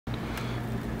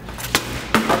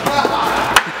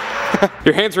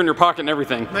Your hands are in your pocket and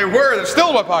everything. They were, they're still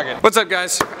in my pocket. What's up,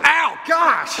 guys? Ow,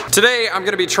 gosh! Today, I'm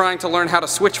gonna be trying to learn how to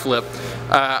switch flip.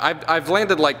 I've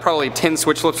landed like probably 10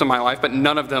 switch flips in my life, but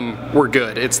none of them were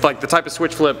good. It's like the type of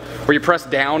switch flip where you press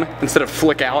down instead of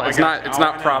flick out. It's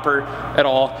not proper at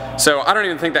all. So I don't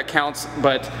even think that counts,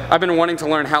 but I've been wanting to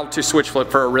learn how to switch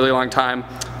flip for a really long time.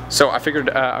 So I figured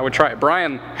I would try it.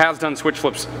 Brian has done switch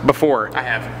flips before. I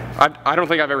have. I don't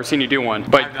think I've ever seen you do one,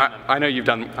 but I know you've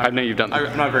done. I know you've done them.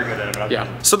 I'm not very good at it, but yeah.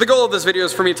 So the goal of this video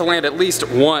is for me to land at least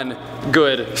one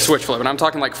good switch flip, and I'm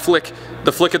talking like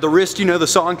the flick of the wrist, you know the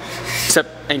song, except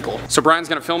ankle. So Brian's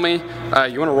gonna film me.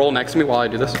 You wanna roll next to me while I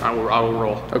do this? I will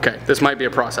roll. Okay, this might be a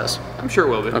process. I'm sure it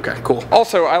will be. Okay, cool.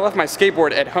 Also, I left my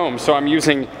skateboard at home, so I'm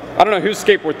using, I don't know whose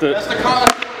skateboard That's the car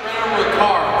that ran over the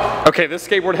car. Okay, this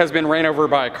skateboard has been ran over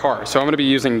by a car, so I'm gonna be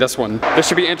using this one. This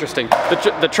should be interesting.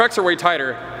 The trucks are way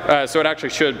tighter, so it actually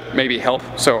should maybe help.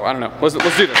 So I don't know. Let's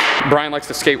do this. Brian likes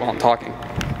to skate while I'm talking.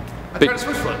 I tried to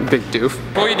switch flip. Big doof.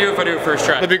 What would you do if I do it first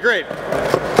try? That'd be great.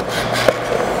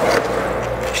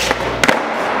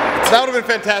 That would have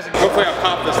been fantastic. Hopefully I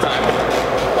pop this time.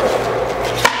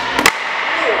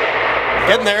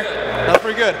 Getting there. That's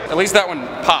pretty good. At least that one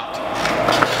popped.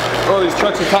 Oh, these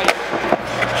trucks are tight.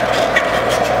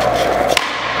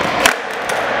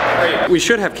 We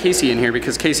should have Casey in here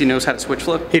because Casey knows how to switch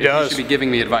flip. He does. He should be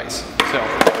giving me advice. So,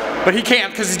 but he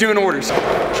can't because he's doing orders.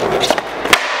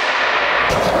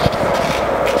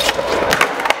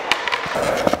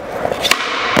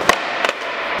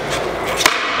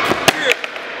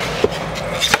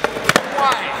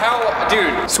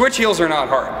 Dude, switch heels are not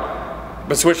hard,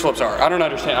 but switch flips are. I don't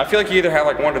understand. I feel like you either have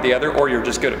like one or the other, or you're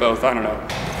just good at both. I don't know.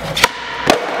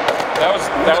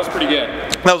 That was pretty good.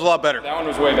 That was a lot better. That one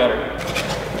was way better.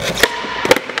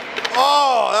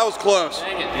 Oh, that was close.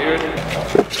 Dang it, dude.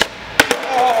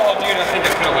 Oh, dude, I think I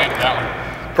could have landed that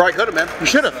one. Probably could have, man. You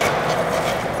should have.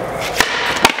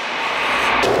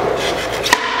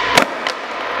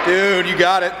 Dude, you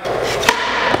got it.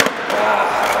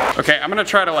 Okay, I'm gonna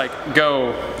try to like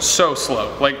go so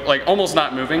slow, like almost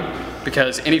not moving,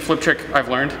 because any flip trick I've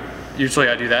learned, usually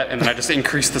I do that, and then I just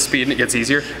increase the speed and it gets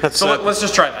easier. Let's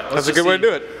just try that. That's a good way to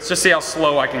do it. Let's just see how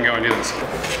slow I can go and do this.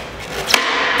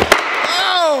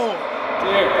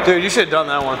 Oh! Dude, you should have done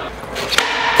that one.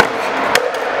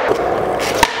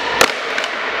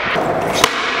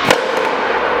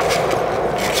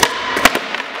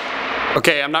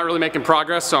 Okay, I'm not really making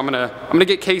progress, so I'm gonna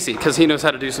get Casey, because he knows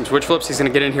how to do some switch flips. He's gonna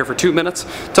get in here for 2 minutes.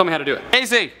 Tell me how to do it.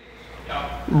 Casey!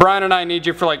 Brian and I need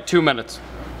you for like 2 minutes.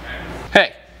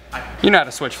 Hey, you know how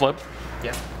to switch flip.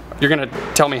 Yeah. You're gonna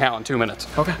tell me how in 2 minutes.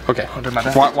 Okay. Okay. I'll do my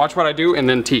best. Watch what I do and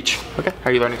then teach. Okay.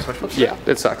 Are you learning switch flips? Yeah,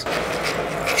 it sucks.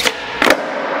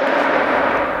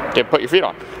 Okay, put your feet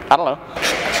on. I don't know.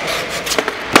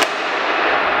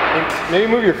 Maybe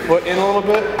move your foot in a little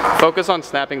bit. Focus on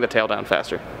snapping the tail down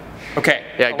faster. Okay.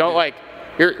 Yeah, don't like,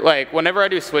 whenever I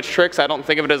do switch tricks, I don't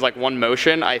think of it as like one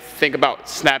motion. I think about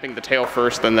snapping the tail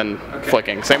first and then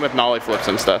flicking. Same with nollie flips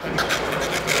and stuff.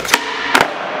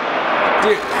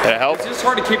 Dude, did it help? It's just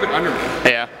hard to keep it under me.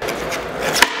 Yeah.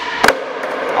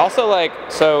 Also, like,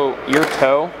 so your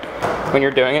toe, when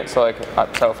you're doing it, so like,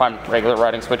 so if I'm regular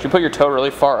riding switch, you put your toe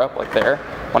really far up like there.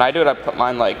 When I do it, I put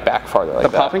mine like back farther like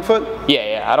that. The popping foot?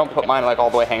 Yeah, I don't put mine like all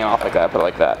the way hanging off like that, I put it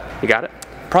like that. You got it?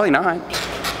 Probably not. I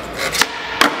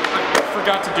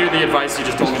forgot to do the advice you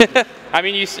just told me. I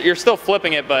mean, you're still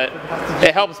flipping it, but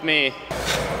it helps me.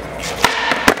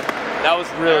 That was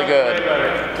really good.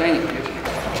 Dang it, dude.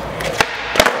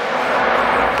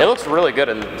 It looks really good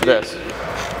in this.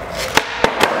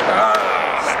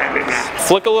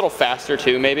 Flick a little faster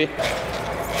too, maybe. Oh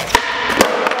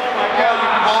my god, you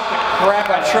popped the crap.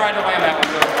 I tried to land that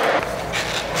one.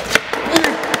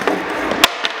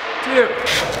 Dude.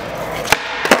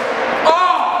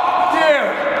 Oh,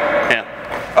 dude. Yeah.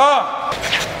 Oh.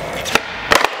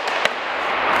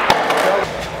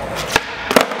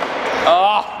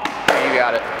 Oh, you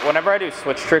got it. Whenever I do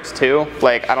switch tricks too,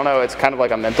 like, I don't know, it's kind of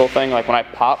like a mental thing. Like when I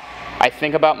pop, I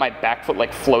think about my back foot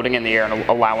like floating in the air and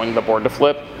allowing the board to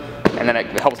flip, and then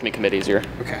it helps me commit easier.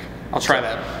 Okay, I'll try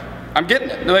that. I'm getting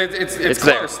it. It's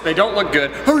close. There. They don't look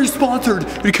good. Are you sponsored?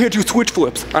 You can't do switch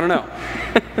flips. I don't know.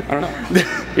 I don't know.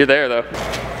 You're there though.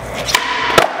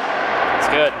 It's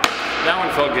good. That one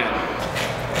felt good.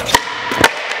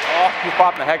 Oh, you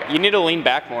popped the heck. You need to lean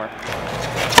back more.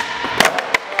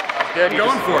 Good. I'm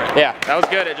going for it. Yeah, that was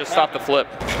good. It just stopped the flip.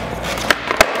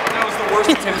 That was the worst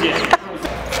attempt yet.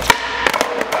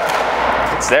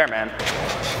 It's there, man.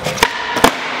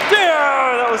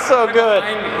 Yeah, that was so good.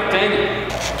 Dang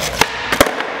it.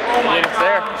 Oh my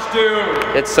gosh,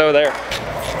 dude. It's so there.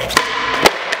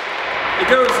 It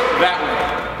goes that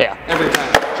way. Yeah. Every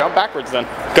time. Jump backwards then.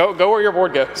 Go where your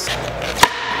board goes.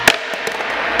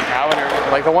 Now when you're,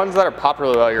 like the ones that are popped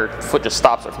really well, your foot just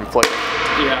stops it from flicking.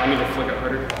 Yeah, I need to flick it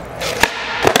harder.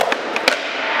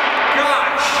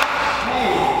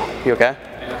 Gosh! You okay?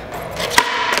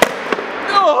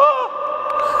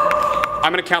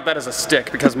 I'm gonna count that as a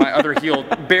stick because my other heel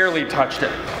barely touched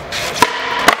it.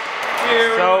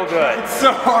 Dude, So good. it's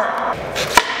so hard.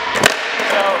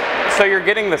 So you're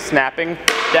getting the snapping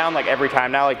down like every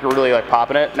time now, like you're really like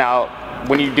popping it. Now,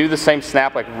 when you do the same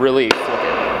snap, like really flick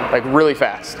it, like really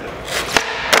fast.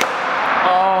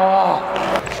 Oh.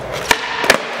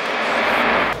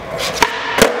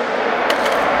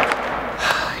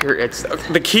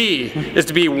 The key is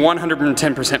to be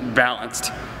 110%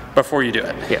 balanced before you do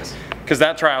it. Yes. Because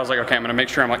that try, I was like, okay, I'm gonna make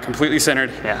sure I'm like completely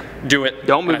centered. Yeah. Do it.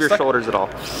 Don't move And I your stuck. shoulders at all.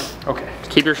 Okay.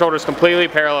 Keep your shoulders completely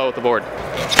parallel with the board.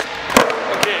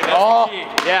 Okay, that's Oh, the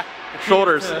key. yeah.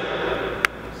 Shoulders.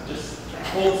 Just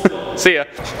hold still. See ya.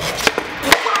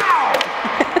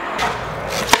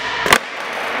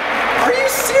 Are you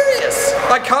serious?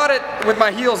 I caught it with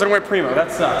my heels and went primo.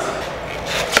 That sucks.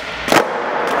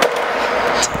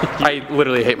 I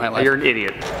literally hate my life. You're an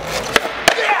idiot.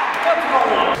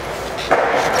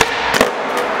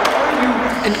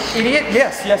 An idiot?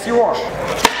 Yes, yes you are.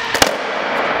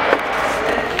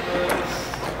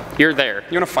 You're there.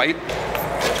 You wanna fight?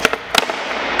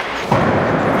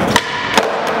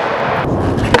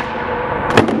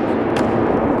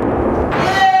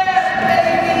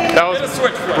 That Did a was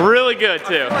switch flip. really good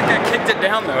too. I feel like I kicked it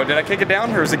down though. Did I kick it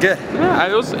down or was it good? Yeah,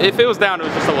 if it was down, it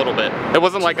was just a little bit. It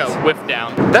wasn't like a whiff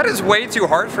down. That is way too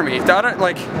hard for me. I don't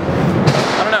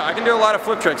know. I can do a lot of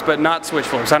flip tricks, but not switch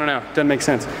flips. I don't know. Doesn't make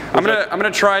sense. I'm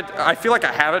gonna try. I feel like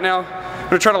I have it now. I'm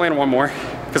gonna try to land one more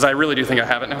because I really do think I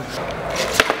have it now.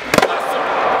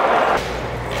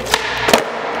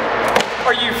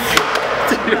 Are you?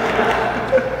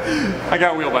 I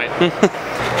got wheel bite. Oh,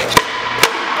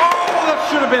 that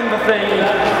should have been the thing.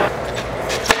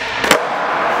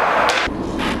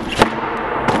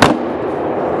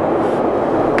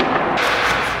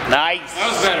 Nice. That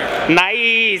was better.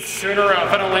 Nice. 2 in a row.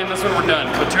 If I don't land this one, we're done.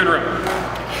 But 2 in a row.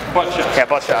 Butt shot. Yeah,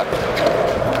 butt shot.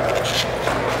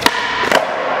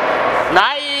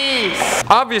 Nice.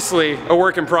 Obviously, a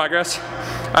work in progress.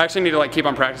 I actually need to like keep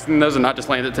on practicing those and not just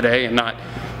land it today and not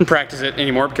practice it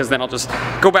anymore because then I'll just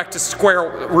go back to square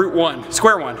one.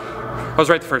 I was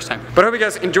right the first time. But I hope you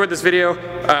guys enjoyed this video.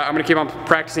 I'm gonna keep on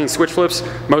practicing switch flips.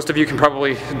 Most of you can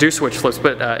probably do switch flips,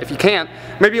 but if you can't,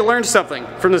 maybe you learned something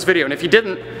from this video. And if you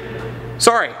didn't,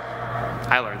 sorry.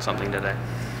 I learned something today.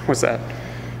 What's that?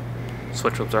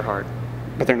 Switch flips are hard.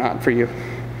 But they're not for you.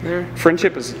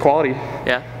 Friendship is quality.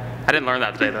 Yeah. I didn't learn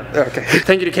that today though. Okay.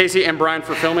 Thank you to Casey and Brian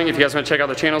for filming. If you guys want to check out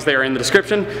their channels, they are in the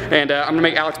description. And I'm gonna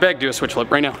make Alex Begg do a switch flip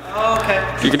right now. Oh, okay.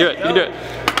 You can do it. You can do it.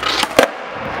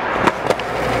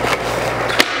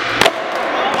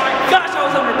 Gosh, I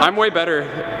was under. I'm way better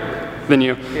than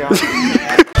you. Yeah.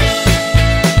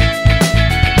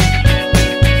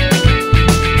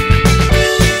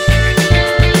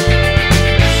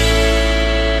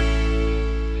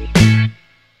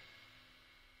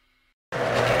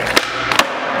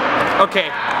 Okay,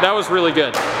 that was really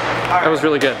good. That was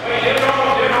really good.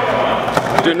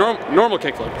 Do a normal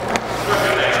kickflip.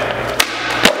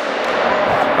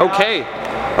 Okay.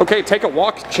 Okay, take a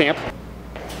walk, champ.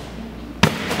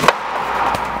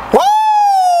 Woo!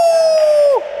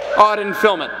 Oh, I didn't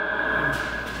film it.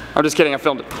 I'm just kidding, I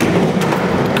filmed it.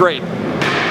 Great.